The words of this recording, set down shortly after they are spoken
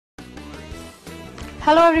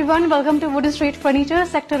Hello everyone, welcome to Wooden Street Furniture,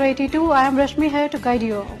 Sector 82. I am Rashmi here to guide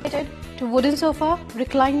you all. To wooden sofa,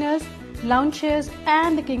 recliners, lounge chairs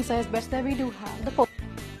and the king size beds that we do have.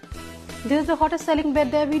 This is the hottest selling bed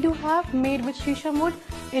that we do have, made with shisha wood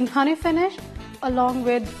in honey finish, along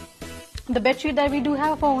with the bedsheet that we do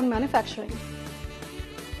have of our own manufacturing.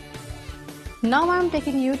 Now I am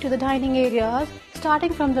taking you to the dining areas,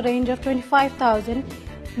 starting from the range of 25,000,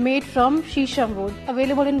 made from shisha wood,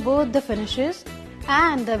 available in both the finishes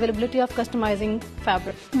and the availability of customizing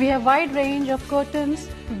fabric. We have wide range of curtains,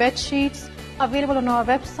 bed sheets available on our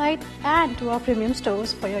website and to our premium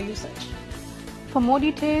stores for your usage. For more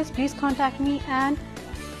details, please contact me and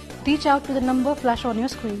reach out to the number flashed on your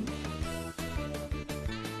screen.